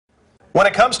When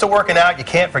it comes to working out, you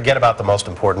can't forget about the most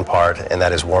important part, and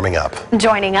that is warming up.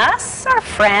 Joining us, our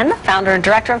friend, founder and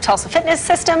director of Tulsa Fitness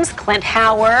Systems, Clint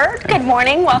Howard. Good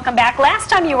morning. Welcome back. Last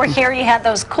time you were here, you had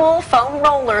those cool foam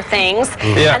roller things,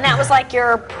 and that was like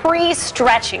your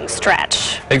pre-stretching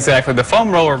stretch. Exactly. The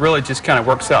foam roller really just kind of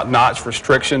works out notch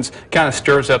restrictions, kind of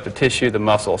stirs up the tissue, the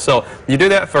muscle. So you do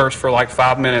that first for like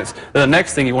 5 minutes. Then the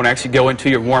next thing you want to actually go into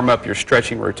your warm-up, your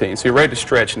stretching routine. So you're ready to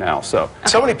stretch now. So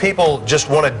many people just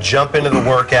want to jump into the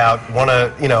workout, want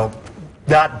to,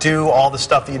 not do all the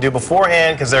stuff that you do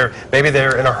beforehand because maybe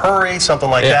they're in a hurry, something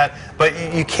like that.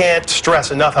 But you can't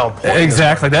stress enough how important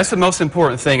exactly. That's the most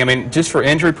important thing. I mean, just for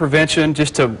injury prevention,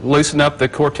 just to loosen up the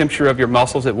core temperature of your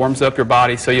muscles, it warms up your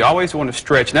body. So you always want to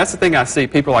stretch. And that's the thing I see.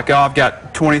 People are like, oh, I've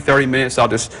got 20, 30 minutes. I'll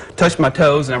just touch my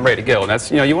toes and I'm ready to go. And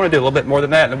that's, you want to do a little bit more than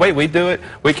that. And the way we do it,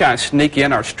 we kind of sneak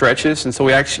in our stretches. And so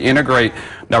we actually integrate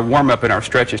our warm-up and our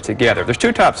stretches together. There's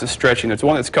two types of stretching. There's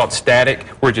one that's called static,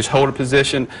 where you just hold a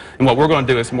position. And what we're going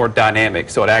to do is more dynamic.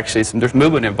 So it actually, there's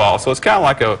movement involved. So it's kind of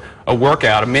like a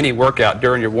workout, a mini workout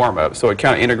during your warm-up. So it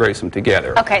kind of integrates them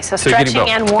together. Okay, so stretching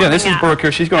and warming up. Yeah, this is Brooke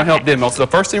here. She's going to help demo. So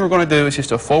the first thing we're going to do is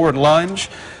just a forward lunge.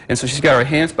 And so she's got her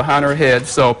hands behind her head.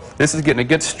 So this is getting a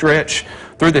good stretch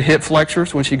through the hip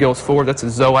flexors when she goes forward. That's a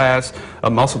psoas, a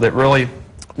muscle that really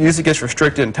usually gets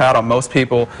restricted and tight on most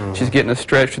people. She's getting a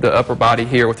stretch to the upper body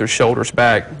here with her shoulders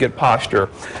back, good posture.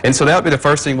 And so that would be the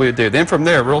first thing we would do. Then from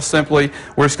there, real simply,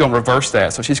 we're just going to reverse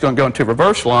that. So she's going to go into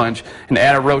reverse lunge and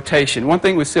add a rotation. One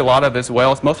thing we see a lot of as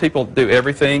well is most people do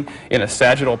everything in a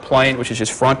sagittal plane, which is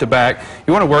just front to back.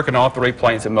 You want to work in all three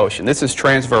planes of motion. This is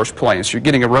transverse planes. So you're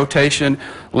getting a rotation,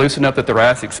 loosen up the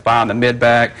thoracic spine, the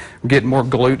mid-back, getting more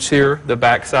glutes here, the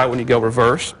back side when you go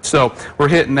reverse. So we're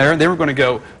hitting there, and then we're going to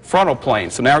go frontal plane.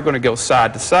 So now we're going to go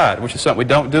side to side, which is something we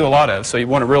don't do a lot of. So you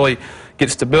want to really get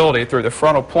stability through the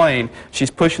frontal plane. She's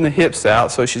pushing the hips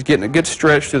out, so she's getting a good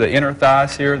stretch through the inner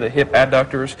thighs here, the hip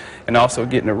adductors, and also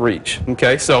getting a reach.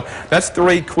 Okay, so that's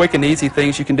three quick and easy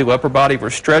things you can do upper body. We're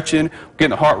stretching,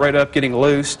 getting the heart rate up, getting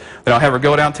loose. Then I'll have her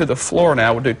go down to the floor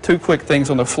now. We'll do two quick things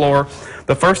on the floor.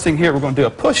 The first thing here, we're going to do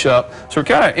a push-up. So we're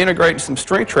kind of integrating some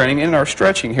strength training in our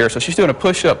stretching here. So she's doing a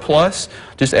push-up plus,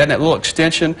 just adding that little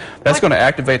extension. That's going to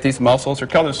activate these muscles. They're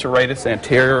called the serratus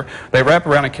anterior. They wrap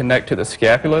around and connect to the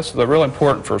scapula, so they're really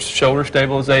important for shoulder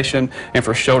stabilization and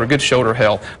for good shoulder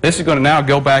health. This is going to now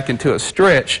go back into a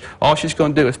stretch. All she's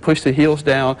going to do is push the heels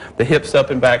down, the hips up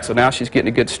and back, so now she's getting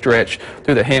a good stretch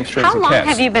through the hamstrings and calves. How long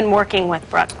have you been working with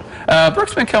Brooke?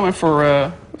 Brooke's been coming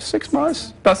for 6 months,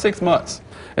 about 6 months.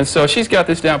 And so she's got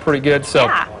this down pretty good. So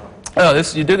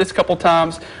you do this a couple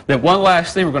times. Then one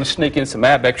last thing, we're going to sneak in some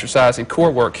ab exercise and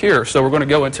core work here. So we're going to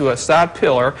go into a side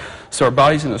pillar. So our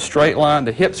body's in a straight line.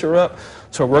 The hips are up.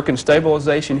 So we're working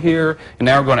stabilization here. And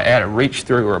now we're going to add a reach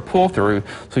through or a pull through.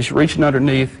 So she's reaching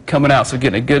underneath, coming out. So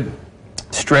getting a good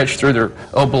stretch through their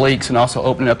obliques and also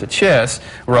opening up the chest.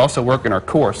 We're also working our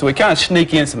core. So we kind of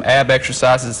sneak in some ab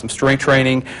exercises, some strength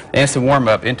training, and some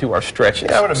warm-up into our stretches.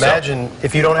 Yeah, I would imagine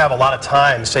if you don't have a lot of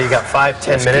time, say you got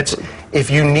 5-10 minutes, if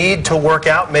you need to work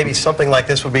out, maybe something like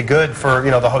this would be good for,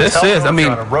 the hotel room,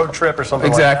 on a road trip or something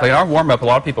like that. Exactly. Our warm-up, a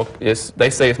lot of people, they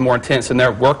say it's more intense than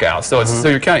their workout. So, so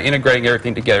you're kind of integrating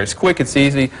everything together. It's quick, it's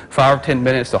easy, 5 or 10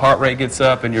 minutes, the heart rate gets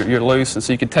up and you're loose. And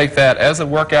so you can take that as a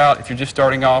workout if you're just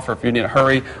starting off or if you're in a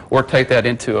hurry, or take that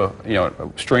into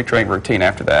a strength training routine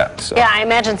after that. So. Yeah, I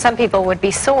imagine some people would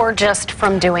be sore just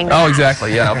from doing that. Oh,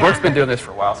 exactly. Yeah. Brooke's been doing this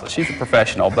for a while, so she's a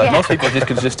professional. But most people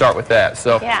could just start with that.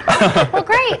 So. Yeah. Well,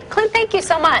 great. Clint, thank you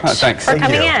so much for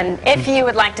coming in. If you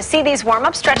would like to see these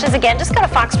warm-up stretches again, just go to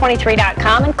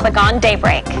fox23.com and click on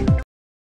Daybreak.